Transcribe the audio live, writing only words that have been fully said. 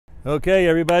Okay,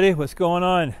 everybody, what's going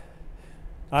on?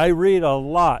 I read a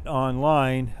lot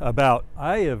online about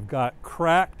I have got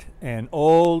cracked and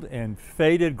old and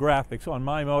faded graphics on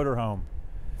my motorhome.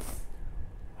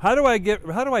 How do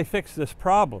I fix this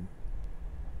problem?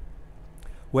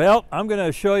 Well, I'm going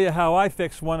to show you how I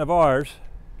fixed one of ours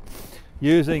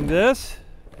using this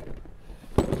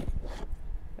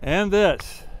and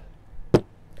this.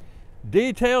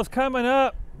 Details coming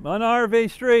up on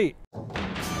RV Street.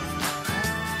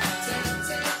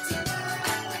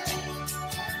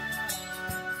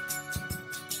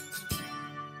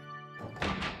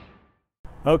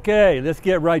 Okay, let's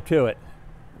get right to it.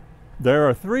 There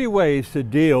are three ways to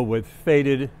deal with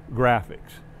faded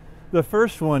graphics. The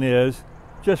first one is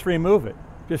just remove it.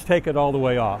 Just take it all the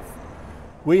way off.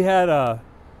 We had a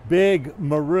big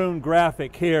maroon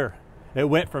graphic here. It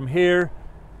went from here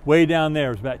way down there.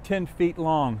 It was about 10 feet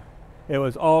long. It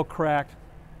was all cracked.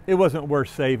 It wasn't worth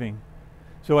saving.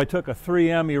 So I took a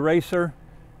 3M eraser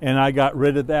and I got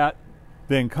rid of that,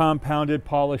 then compounded,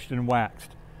 polished, and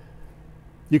waxed.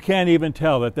 You can't even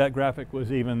tell that that graphic was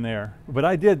even there. But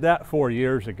I did that 4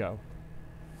 years ago.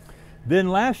 Then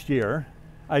last year,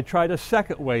 I tried a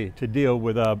second way to deal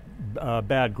with a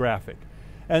bad graphic.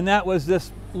 And that was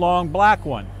this long black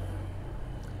one.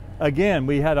 Again,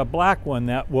 we had a black one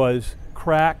that was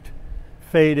cracked,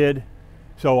 faded.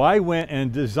 So I went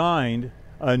and designed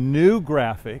a new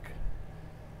graphic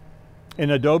in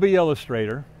Adobe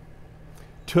Illustrator,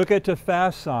 took it to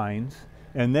Fast Signs,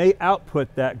 and they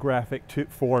output that graphic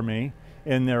for me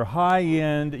in their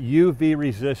high-end UV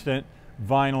resistant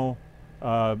vinyl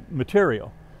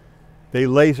material. They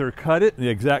laser cut it in the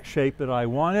exact shape that I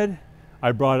wanted.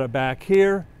 I brought it back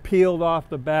here, peeled off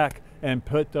the back, and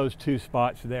put those two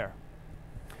spots there.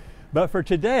 But for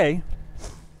today,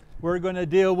 we're going to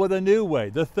deal with a new way,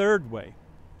 the third way,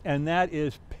 and that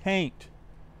is paint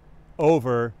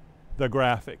over the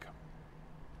graphic.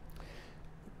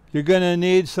 You're going to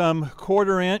need some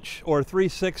 1/4 inch or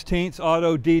 3/16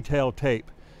 auto detail tape.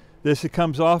 This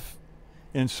comes off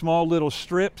in small little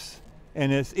strips,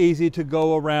 and it's easy to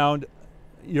go around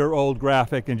your old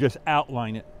graphic and just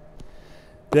outline it.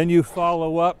 Then you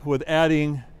follow up with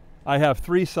adding, I have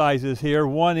 3 sizes here,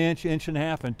 1 inch, 1.5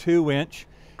 inch, and 2 inch,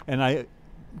 and I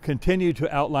continue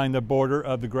to outline the border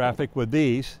of the graphic with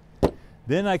these.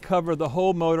 Then I cover the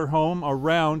whole motorhome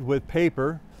around with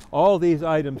paper. All these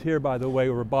items here, by the way,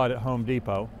 were bought at Home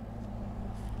Depot.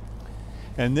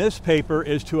 And this paper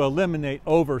is to eliminate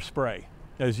overspray,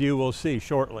 as you will see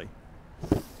shortly.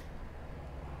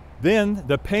 Then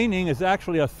the painting is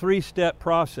actually a 3-step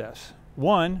process.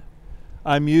 One,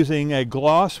 I'm using a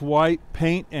gloss white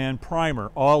paint and primer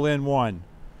all in one.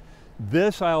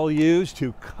 This I'll use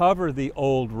to cover the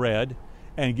old red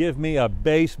and give me a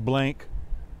base blank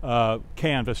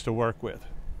canvas to work with.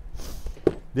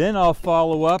 Then I'll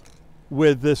follow up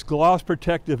with this gloss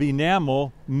protective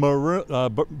enamel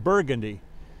burgundy.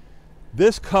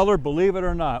 This color, believe it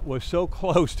or not, was so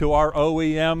close to our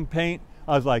OEM paint.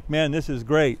 I was like, man, this is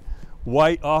great.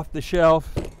 White off the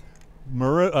shelf,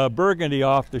 burgundy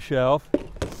off the shelf.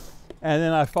 And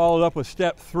then I followed up with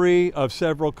step 3 of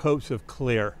several coats of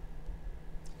clear.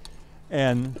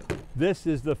 And this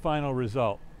is the final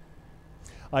result.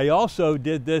 I also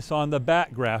did this on the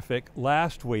back graphic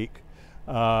last week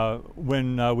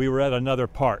when we were at another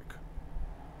park.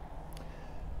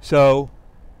 So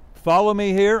follow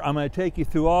me here. I'm going to take you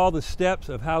through all the steps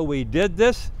of how we did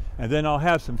this, and then I'll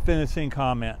have some finishing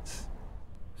comments.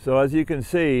 So as you can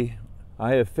see,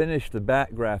 I have finished the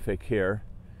back graphic here,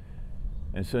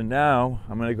 and so now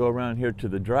I'm going to go around here to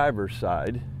the driver's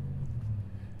side,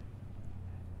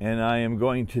 and I am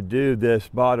going to do this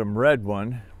bottom red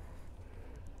one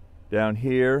down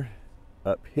here,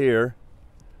 up here,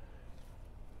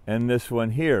 and this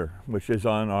one here, which is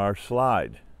on our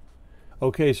slide.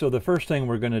 Okay, so the first thing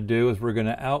we're going to do is we're going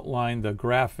to outline the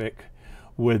graphic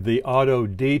with the auto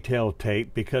detail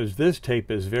tape, because this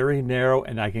tape is very narrow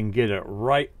and I can get it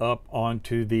right up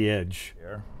onto the edge.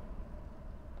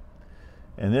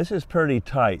 And this is pretty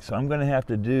tight, so I'm going to have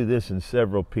to do this in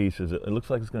several pieces. It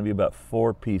looks like it's going to be about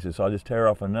 4 pieces. So I'll just tear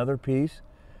off another piece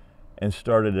and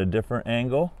start at a different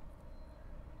angle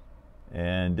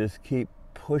and just keep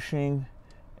pushing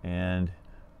and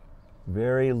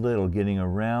very little, getting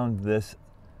around this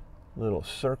little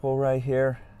circle right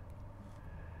here,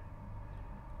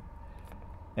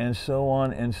 and so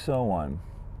on and so on.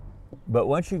 But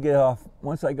once you get off,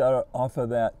 once I got off of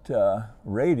that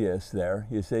radius there,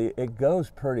 you see it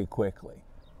goes pretty quickly.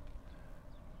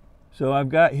 So I've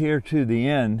got here to the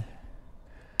end,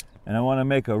 and I want to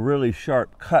make a really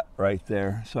sharp cut right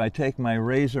there. So I take my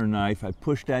razor knife, I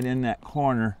push that in that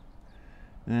corner,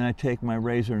 And then I take my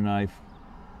razor knife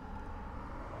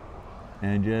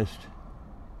and just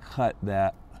cut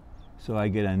that so I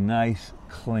get a nice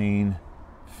clean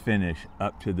finish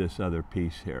up to this other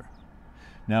piece here.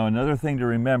 Now another thing to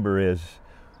remember is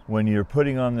when you're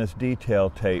putting on this detail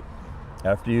tape,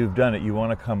 after you've done it, you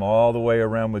want to come all the way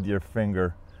around with your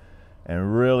finger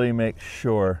and really make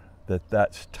sure that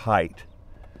that's tight,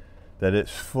 that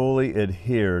it's fully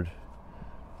adhered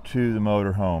to the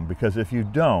motorhome. Because if you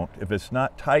don't, if it's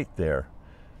not tight there,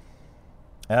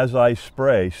 as I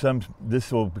spray,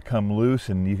 this will become loose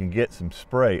and you can get some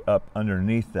spray up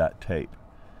underneath that tape.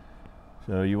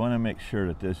 So you want to make sure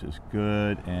that this is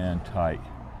good and tight.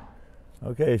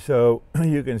 Okay, so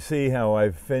you can see how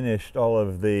I've finished all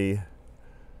of the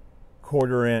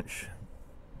 1/4 inch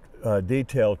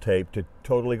detail tape to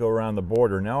totally go around the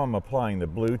border. Now I'm applying the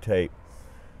blue tape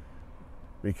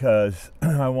because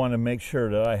I want to make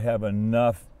sure that I have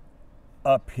enough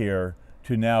up here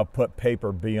to now put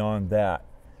paper beyond that.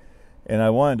 And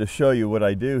I wanted to show you what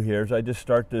I do here is I just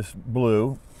start this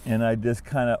blue and I just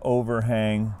kind of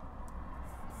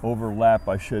overlap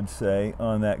I should say,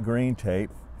 on that green tape.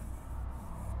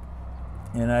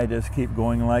 And I just keep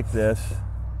going like this.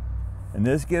 And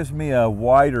this gives me a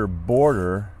wider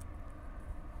border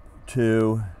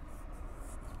to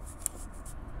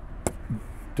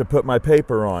put my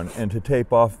paper on and to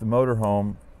tape off the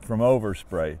motorhome from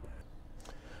overspray.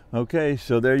 Okay,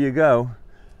 so there you go.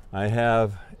 I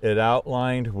have it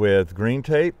outlined with green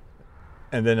tape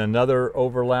and then another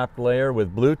overlapped layer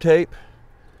with blue tape.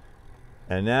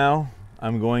 And now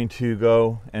I'm going to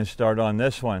go and start on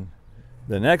this one.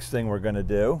 The next thing we're going to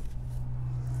do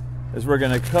is we're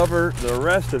going to cover the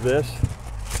rest of this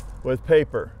with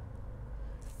paper.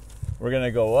 We're going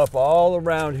to go up all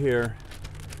around here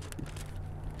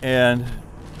and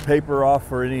paper off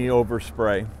for any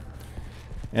overspray.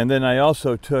 And then I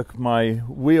also took my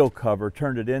wheel cover,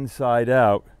 turned it inside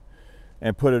out,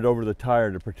 and put it over the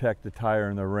tire to protect the tire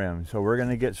and the rim. So we're going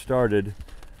to get started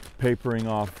papering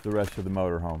off the rest of the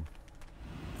motorhome.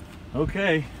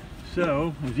 Okay,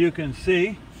 so as you can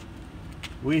see,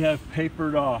 we have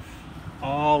papered off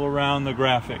all around the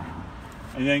graphic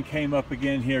and then came up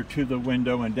again here to the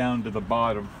window and down to the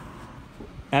bottom.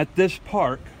 At this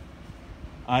park,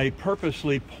 I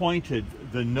purposely pointed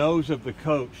the nose of the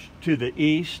coach to the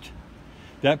east.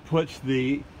 That puts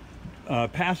the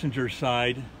passenger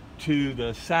side to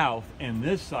the south and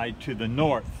this side to the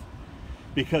north,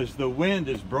 because the wind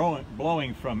is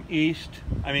blowing from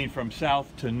from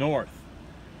south to north.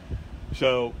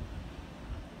 So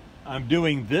I'm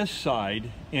doing this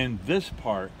side in this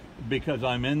park because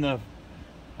I'm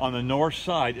on the north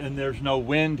side and there's no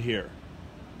wind here.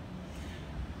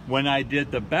 When I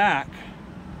did the back,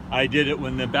 I did it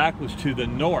when the back was to the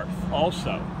north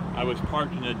also. I was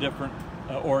parked in a different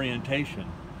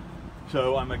orientation.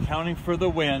 So I'm accounting for the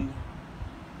wind.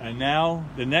 And now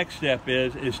the next step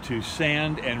is to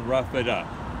sand and rough it up.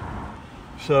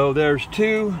 So there's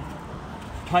two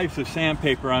types of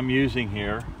sandpaper I'm using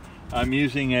here. I'm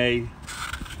using a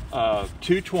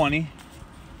 220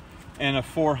 and a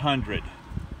 400.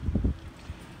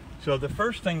 So the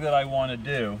first thing that I want to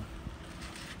do,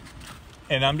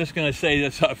 and I'm just going to say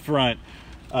this up front,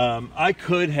 I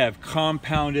could have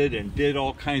compounded and did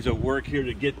all kinds of work here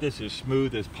to get this as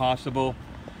smooth as possible.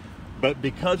 But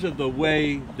because of the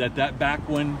way that back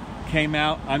one came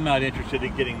out, I'm not interested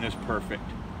in getting this perfect.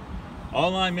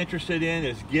 All I'm interested in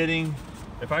is getting,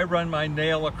 if I run my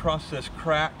nail across this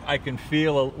crack, I can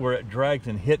feel where it drags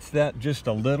and hits that just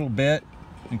a little bit,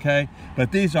 okay?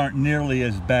 But these aren't nearly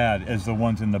as bad as the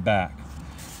ones in the back.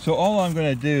 So all I'm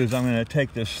going to do is I'm going to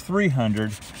take this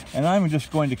 300 and I'm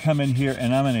just going to come in here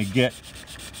and I'm going to get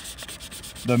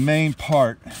the main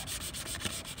part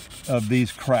of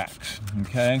these cracks,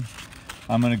 okay?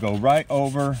 I'm going to go right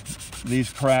over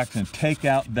these cracks and take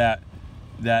out that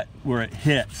where it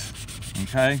hits,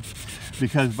 okay?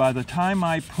 Because by the time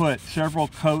I put several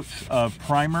coats of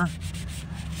primer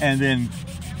and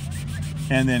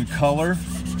then color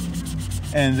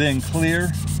and then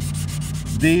clear,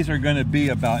 these are going to be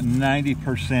about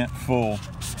 90% full.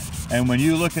 And when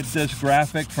you look at this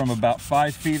graphic from about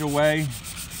 5 feet away,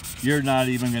 you're not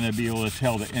even going to be able to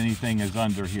tell that anything is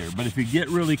under here. But if you get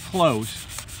really close,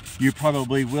 you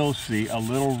probably will see a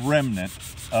little remnant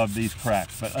of these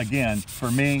cracks. But again, for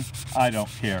me, I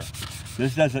don't care.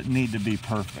 This doesn't need to be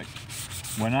perfect.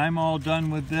 When I'm all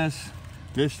done with this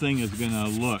thing is going to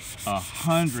look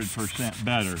 100%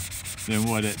 better than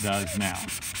what it does now.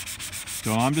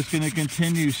 So I'm just going to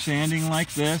continue sanding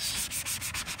like this,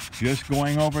 just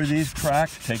going over these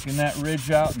cracks, taking that ridge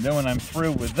out, and then when I'm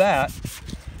through with that,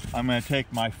 I'm going to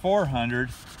take my 400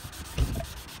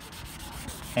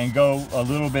 and go a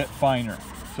little bit finer.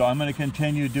 So I'm going to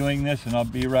continue doing this and I'll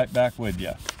be right back with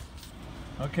you.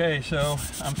 Okay, so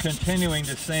I'm continuing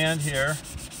to sand here.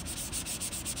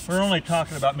 We're only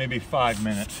talking about maybe 5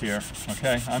 minutes here,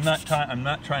 okay? I'm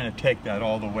not trying to take that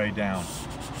all the way down.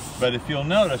 But if you'll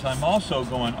notice, I'm also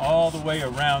going all the way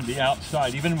around the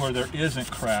outside, even where there isn't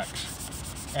cracks.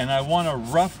 And I want to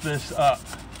rough this up,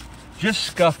 just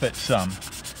scuff it some.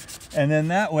 And then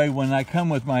that way, when I come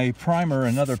with my primer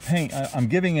and other paint, I'm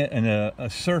giving it a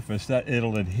surface that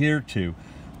it'll adhere to.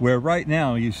 Where right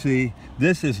now, you see,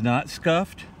 this is not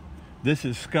scuffed, this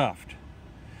is scuffed.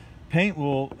 Paint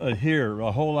will adhere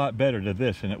a whole lot better to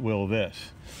this than it will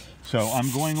this. So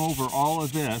I'm going over all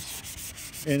of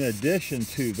this in addition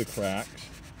to the cracks.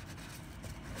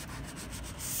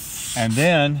 And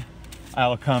then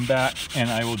I'll come back and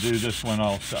I will do this one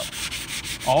also.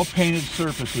 All painted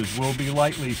surfaces will be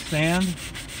lightly sanded.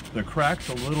 The cracks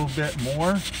a little bit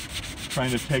more,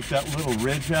 trying to take that little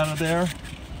ridge out of there.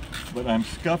 But I'm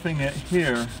scuffing it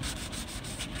here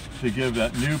to give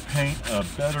that new paint a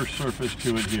better surface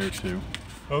to adhere to.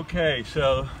 Okay,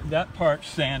 so that part's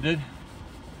sanded.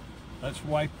 Let's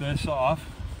wipe this off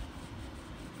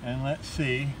and let's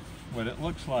see what it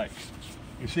looks like.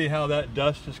 You see how that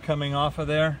dust is coming off of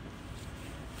there?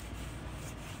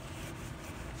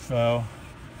 So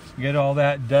get all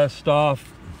that dust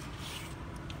off.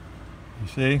 You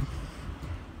see?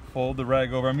 Fold the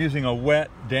rag over. I'm using a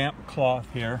wet, damp cloth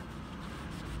here.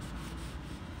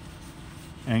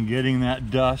 And getting that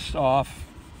dust off,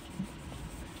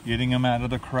 getting them out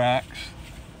of the cracks.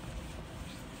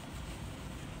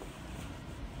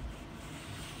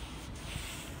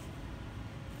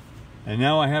 And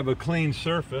now I have a clean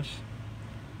surface.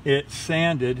 It's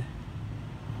sanded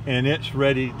and it's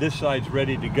ready, this side's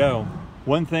ready to go.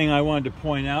 One thing I wanted to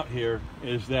point out here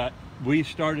is that we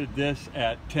started this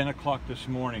at 10 o'clock this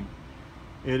morning.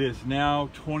 It is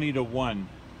now 20 to 1.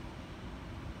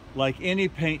 Like any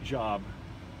paint job,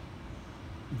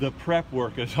 the prep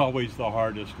work is always the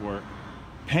hardest work.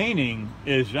 Painting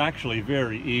is actually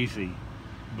very easy,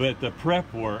 but the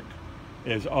prep work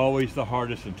is always the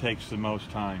hardest and takes the most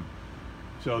time.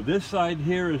 So this side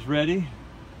here is ready.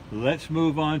 Let's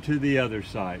move on to the other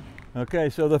side. Okay,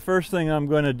 so the first thing I'm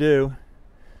going to do,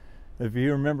 if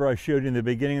you remember I showed you in the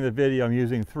beginning of the video, I'm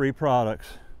using 3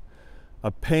 products.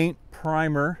 A paint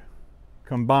primer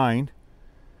combined.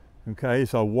 Okay,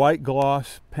 it's a white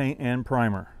gloss paint and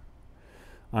primer.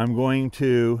 I'm going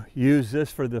to use this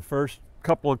for the first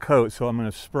couple of coats. So I'm going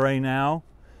to spray now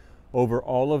over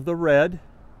all of the red.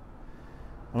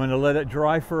 I'm going to let it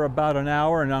dry for about an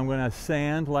hour and I'm going to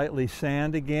sand, lightly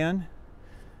sand again.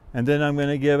 And then I'm going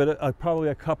to give it probably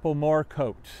a couple more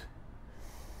coats.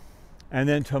 And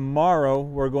then tomorrow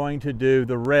we're going to do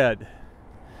the red.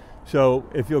 So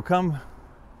if you'll come,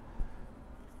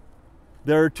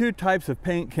 there are 2 types of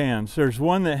paint cans. There's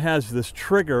one that has this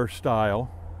trigger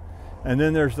style, and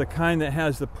then there's the kind that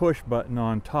has the push button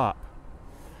on top.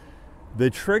 The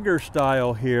trigger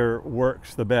style here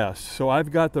works the best. So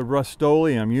I've got the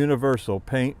Rust-Oleum Universal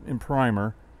paint and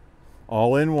primer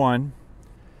all in one.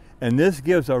 And this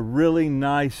gives a really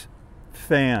nice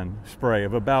fan spray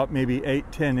of about maybe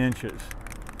 8-10 inches.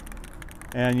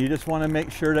 And you just want to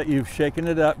make sure that you've shaken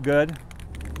it up good.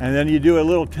 And then you do a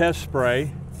little test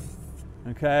spray,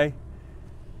 okay?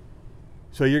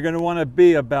 So you're going to want to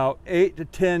be about 8 to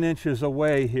 10 inches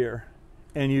away here.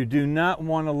 And you do not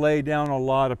want to lay down a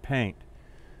lot of paint.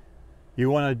 You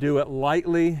want to do it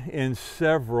lightly in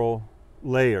several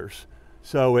layers.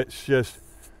 So it's just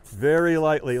very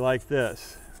lightly like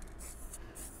this.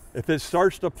 If it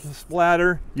starts to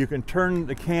splatter, you can turn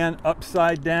the can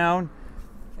upside down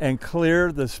and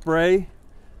clear the spray.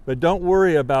 But don't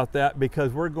worry about that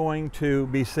because we're going to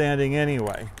be sanding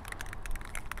anyway.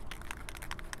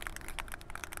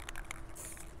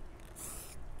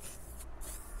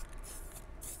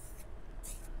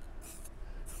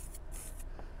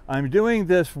 I'm doing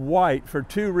this white for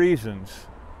 2 reasons.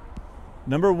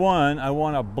 Number one, I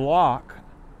want to block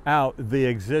out the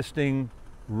existing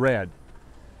red.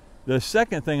 The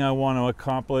second thing I want to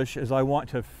accomplish is I want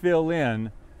to fill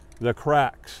in the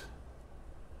cracks.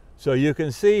 So you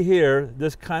can see here,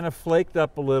 this kind of flaked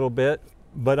up a little bit,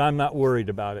 but I'm not worried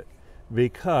about it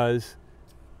because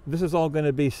this is all going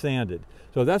to be sanded.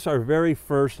 So that's our very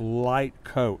first light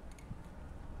coat.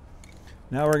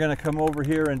 Now we're going to come over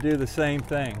here and do the same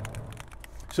thing.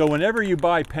 So whenever you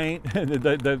buy paint,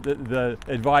 the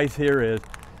advice here is,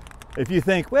 if you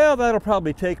think, well, that'll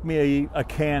probably take me a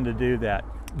can to do that,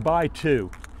 buy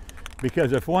 2.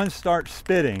 Because if one starts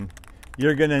spitting,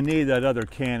 you're going to need that other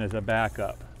can as a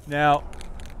backup. Now,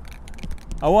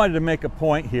 I wanted to make a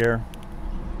point here.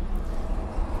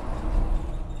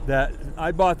 that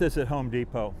I bought this at Home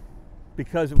Depot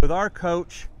because with our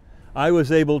coach, I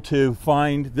was able to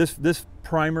find this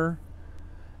primer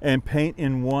and paint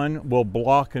in one will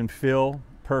block and fill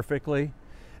perfectly.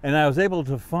 And I was able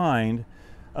to find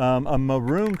a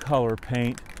maroon color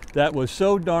paint that was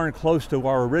so darn close to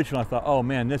our original. I thought, oh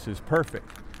man, this is perfect.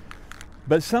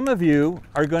 But some of you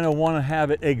are going to want to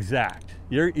have it exact.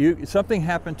 Something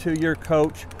happened to your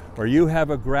coach, or you have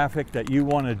a graphic that you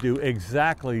want to do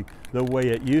exactly the way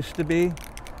it used to be.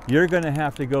 You're going to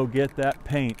have to go get that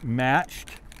paint matched.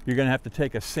 You're going to have to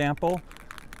take a sample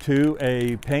to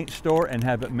a paint store and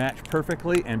have it matched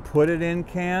perfectly and put it in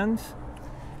cans,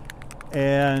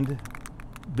 and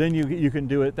then you can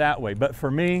do it that way. But for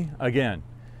me, again,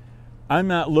 I'm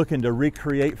not looking to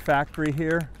recreate factory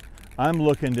here. I'm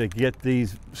looking to get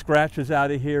these scratches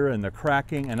out of here and the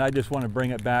cracking, and I just want to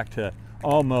bring it back to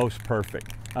almost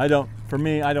perfect. For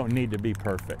me, I don't need to be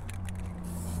perfect.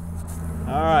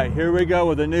 All right, here we go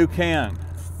with a new can.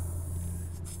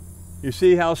 You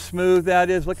see how smooth that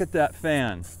is? Look at that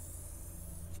fan.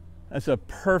 That's a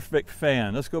perfect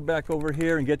fan. Let's go back over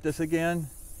here and get this again.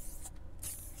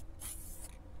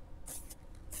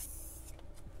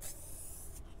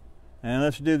 And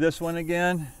let's do this one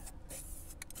again.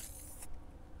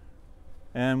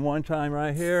 And one time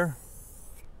right here.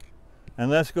 And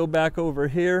let's go back over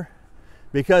here,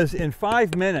 because in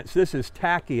 5 minutes this is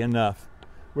tacky enough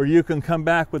where you can come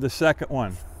back with a second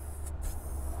one.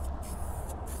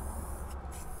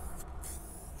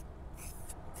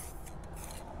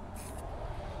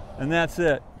 And that's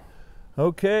it.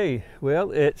 Okay,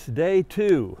 well, it's day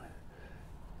 2,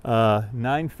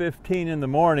 9:15 in the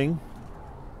morning,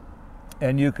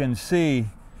 and you can see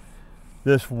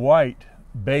this white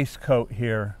base coat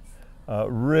here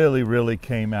really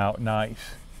came out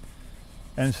nice.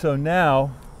 And so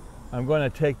now I'm going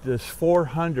to take this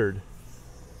 400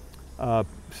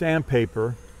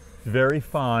 sandpaper, very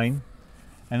fine,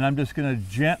 and I'm just going to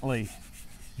gently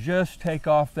just take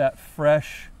off that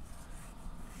fresh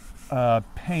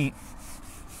paint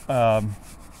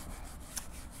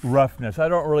roughness. I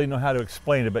don't really know how to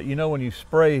explain it, but you know when you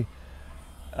spray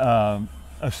a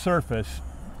surface,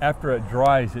 after it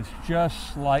dries, it's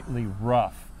just slightly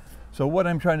rough. So what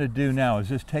I'm trying to do now is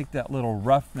just take that little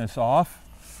roughness off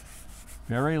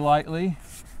very lightly.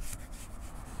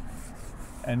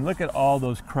 And look at all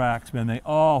those cracks, man. They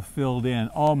all filled in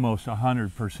almost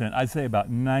 100%. I'd say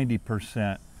about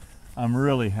 90%. I'm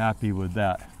really happy with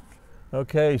that.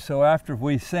 Okay, so after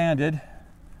we sanded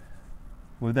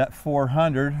with that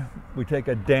 400, we take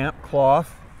a damp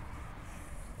cloth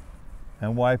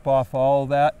and wipe off all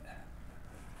that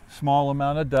small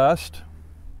amount of dust.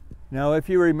 Now, if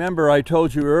you remember, I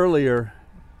told you earlier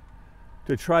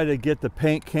to try to get the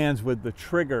paint cans with the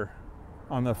trigger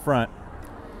on the front.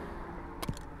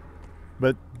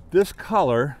 But this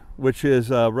color, which is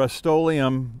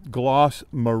Rust-Oleum Gloss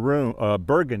Maroon,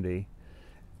 Burgundy,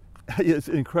 it's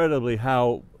incredibly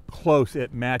how close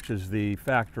it matches the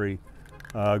factory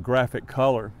graphic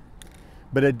color.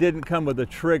 But it didn't come with a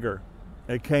trigger.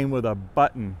 It came with a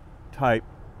button type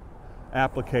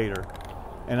applicator.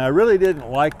 And I really didn't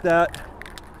like that.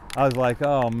 I was like,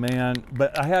 oh man,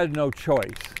 but I had no choice.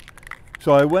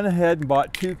 So I went ahead and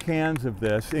bought 2 cans of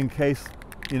this in case,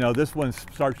 you know, this one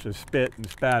starts to spit and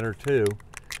spatter too.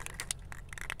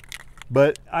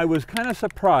 But I was kind of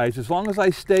surprised. As long as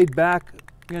I stayed back,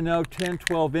 you know, 10,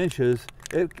 12 inches,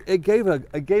 it gave a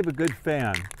good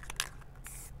fan.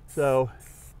 So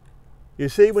you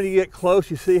see when you get close,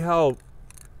 you see how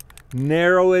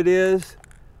narrow it is.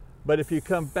 But if you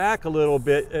come back a little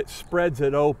bit, it spreads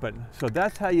it open. So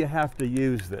that's how you have to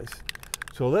use this.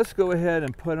 So let's go ahead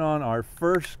and put on our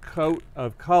first coat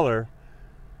of color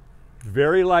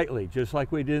very lightly, just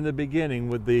like we did in the beginning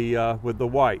with the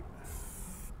white.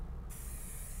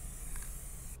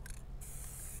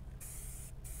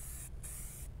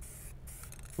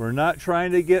 We're not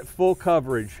trying to get full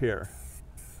coverage here.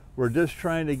 We're just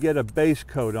trying to get a base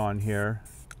coat on here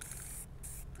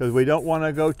because we don't want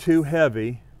to go too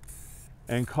heavy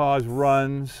and cause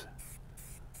runs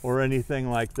or anything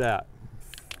like that.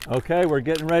 Okay, we're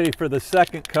getting ready for the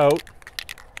second coat,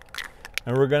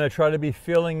 and we're going to try to be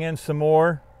filling in some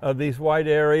more of these white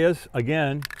areas.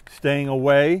 Again, staying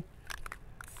away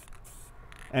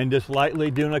and just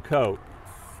lightly doing a coat.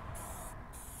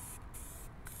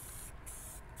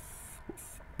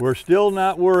 We're still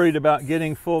not worried about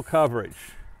getting full coverage,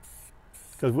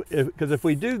 because if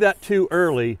we do that too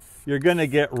early, you're going to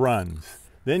get runs.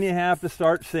 Then you have to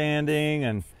start sanding,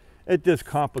 and it just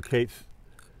complicates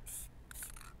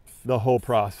the whole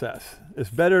process. It's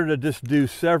better to just do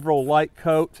several light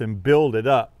coats and build it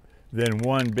up than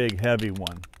one big heavy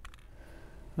one.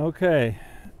 Okay,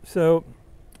 so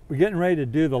we're getting ready to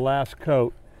do the last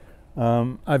coat.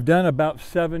 I've done about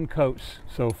 7 coats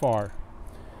so far.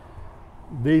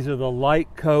 These are the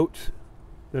light coats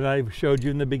that I showed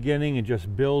you in the beginning, and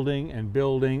just building and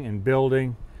building and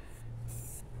building.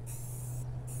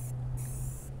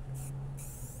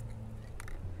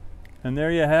 And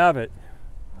there you have it.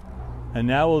 And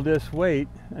now we'll just wait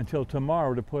until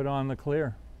tomorrow to put on the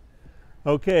clear.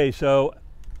 Okay, so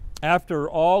after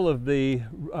all of the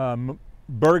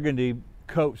burgundy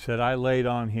coats that I laid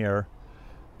on here,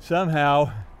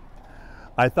 somehow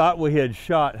I thought we had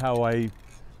shot how I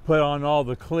put on all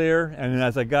the clear, and then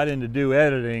as I got in to do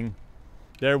editing,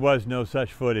 there was no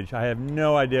such footage. I have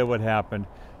no idea what happened,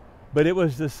 but it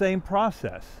was the same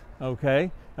process,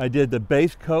 okay? I did the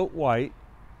base coat white,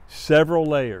 several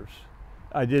layers.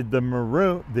 I did the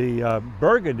maroon, the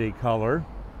burgundy color,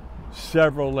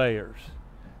 several layers.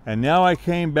 And now I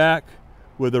came back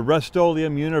with the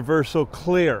Rust-Oleum Universal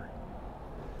Clear.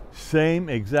 Same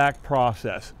exact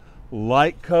process.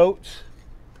 Light coats,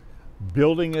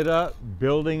 building it up,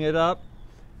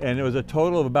 and it was a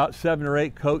total of about 7 or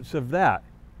 8 coats of that.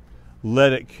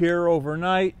 Let it cure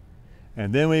overnight,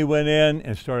 and then we went in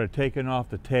and started taking off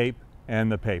the tape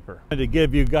and the paper. And to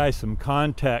give you guys some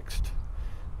context,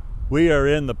 we are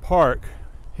in the park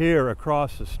here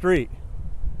across the street,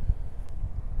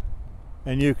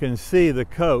 and you can see the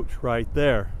coach right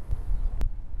there.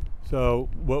 So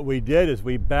what we did is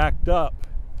we backed up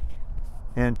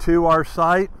into our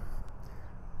site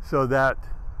so that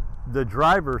the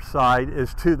driver's side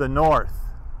is to the north.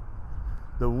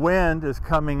 The wind is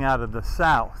coming out of the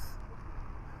south.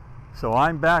 So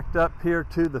I'm backed up here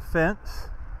to the fence.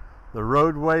 The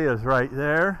roadway is right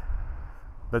there,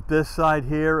 but this side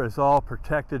here is all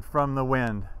protected from the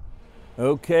wind.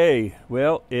 Okay,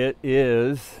 well, it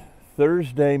is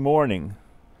Thursday morning.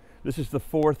 This is the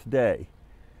 4th day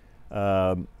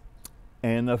and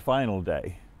the final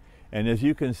day. And as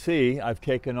you can see, I've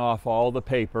taken off all the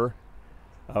paper,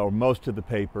 or most of the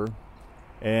paper,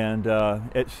 and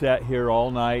it sat here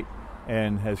all night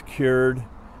and has cured,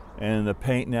 and the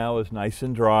paint now is nice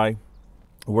and dry.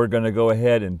 We're going to go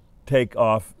ahead and take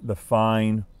off the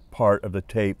fine part of the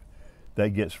tape that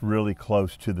gets really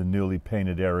close to the newly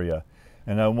painted area.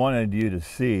 And I wanted you to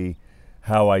see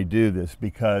how I do this,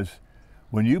 because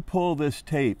when you pull this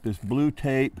tape, this blue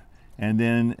tape, and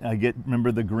then I get,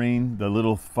 remember the green, the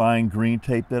little fine green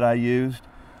tape that I used?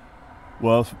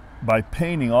 Well, by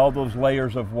painting all those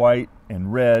layers of white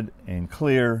and red and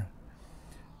clear,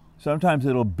 sometimes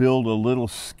it'll build a little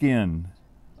skin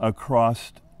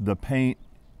across the paint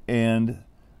and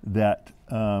that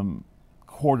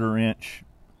 1/4 inch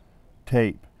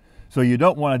tape. So you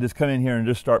don't want to just come in here and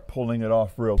just start pulling it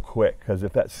off real quick, because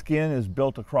if that skin is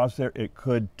built across there, it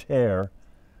could tear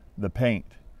the paint.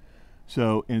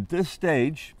 So at this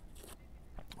stage,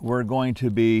 we're going to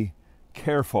be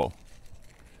careful.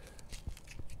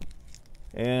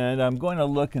 And I'm going to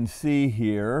look and see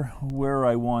here where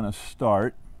I want to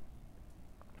start.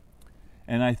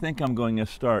 And I think I'm going to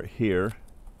start here.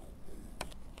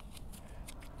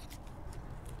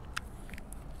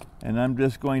 And I'm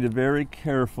just going to very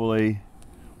carefully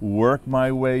work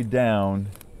my way down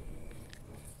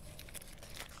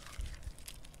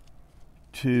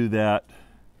to that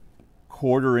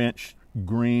 1/4 inch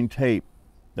green tape,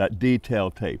 that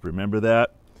detail tape. Remember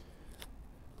that?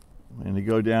 I'm going to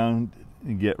go down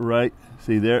and get right.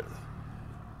 See there,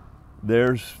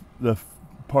 there's the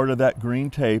part of that green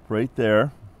tape right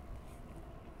there.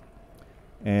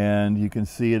 And you can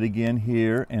see it again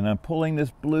here. And I'm pulling this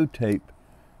blue tape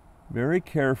very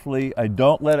carefully. I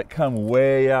don't let it come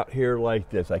way out here like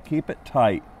this. I keep it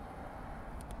tight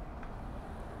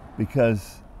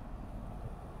because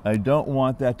I don't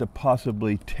want that to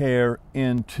possibly tear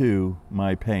into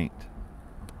my paint.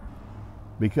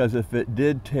 Because if it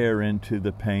did tear into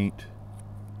the paint,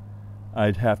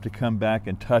 I'd have to come back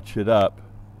and touch it up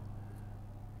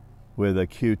with a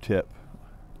Q-tip.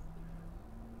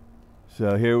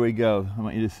 So here we go. I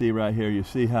want you to see right here. You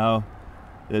see how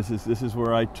this is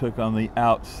where I took on the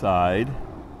outside.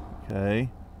 Okay.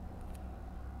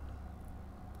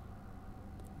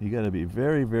 You got to be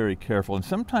very, very careful. And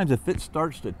sometimes if it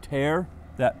starts to tear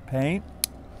that paint,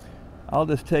 I'll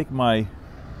just take my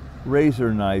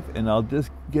razor knife and I'll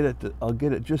just get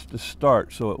it just to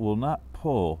start so it will not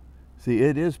pull. See,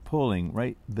 it is pulling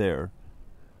right there.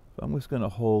 So I'm just going to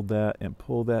hold that and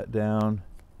pull that down.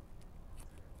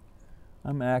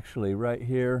 I'm actually right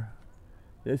here.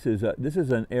 This is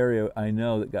an area I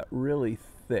know that got really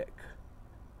thick.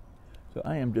 So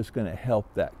I am just going to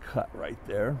help that cut right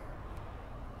there.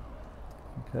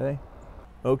 Okay.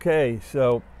 Okay,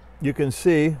 so you can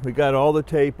see we got all the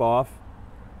tape off,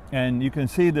 and you can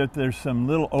see that there's some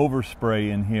little overspray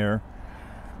in here.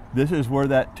 This is where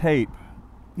that tape,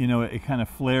 you know, it kind of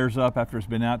flares up after it's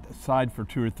been outside for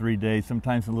 2 or 3 days.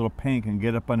 Sometimes a little paint can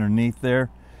get up underneath there,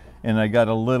 and I got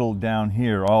a little down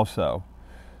here also.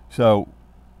 So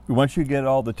once you get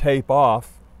all the tape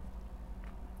off,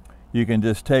 you can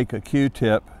just take a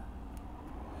Q-tip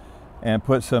and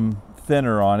put some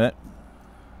thinner on it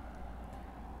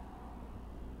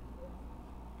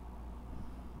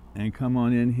and come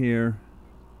on in here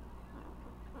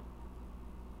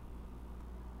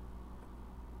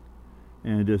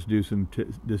and just do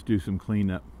some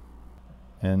cleanup,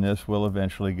 and this will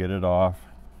eventually get it off.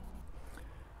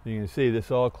 You can see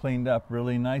this all cleaned up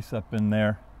really nice up in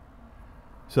there.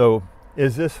 So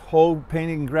is this whole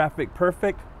painting graphic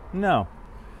perfect? No,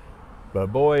 but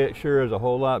boy, it sure is a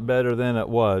whole lot better than it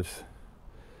was.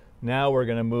 Now we're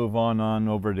going to move on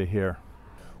over to here.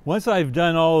 Once I've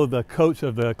done all of the coats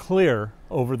of the clear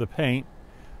over the paint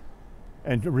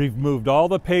and removed all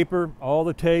the paper, all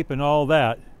the tape and all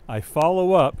that, I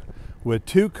follow up with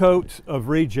 2 coats of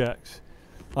RejeX.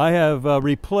 I have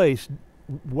replaced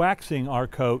waxing our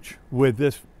coach with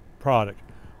this product,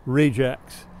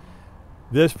 RejeX.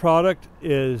 This product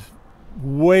is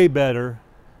way better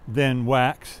than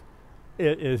wax.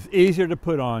 It is easier to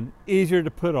put on, easier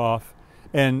to put off,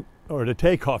 or to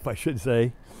take off, I should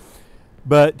say.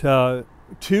 But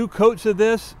 2 coats of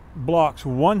this blocks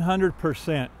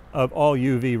 100% of all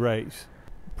UV rays.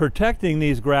 Protecting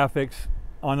these graphics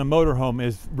on a motorhome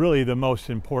is really the most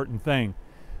important thing.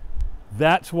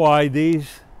 That's why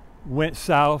these went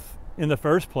south in the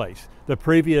first place. The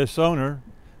previous owner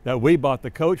that we bought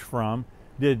the coach from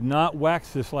did not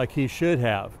wax this like he should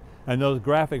have, and those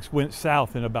graphics went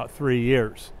south in about 3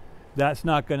 years. That's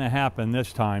not going to happen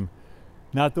this time.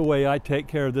 Not the way I take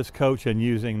care of this coach and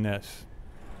using this.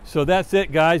 So that's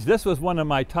it, guys. This was one of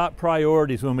my top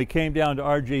priorities when we came down to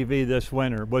RGV this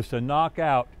winter, was to knock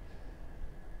out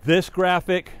this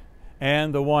graphic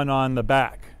and the one on the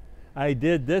back. I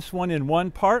did this one in one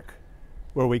park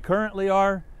where we currently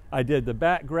are. I did the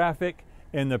back graphic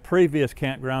in the previous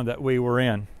campground that we were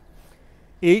in.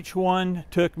 Each one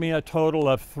took me a total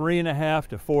of 3.5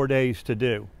 to 4 days to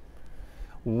do.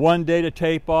 1 day to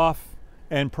tape off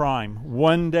and prime,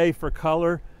 1 day for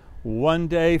color, 1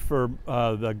 day for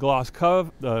the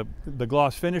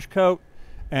gloss finish coat,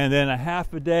 and then a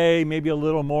half a day, maybe a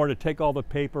little more, to take all the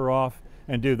paper off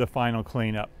and do the final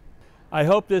cleanup. I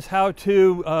hope this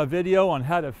how-to video on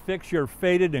how to fix your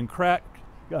faded and cracked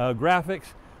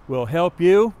graphics will help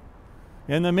you.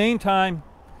 In the meantime,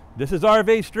 this is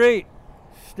RV Street.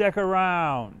 Stick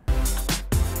around.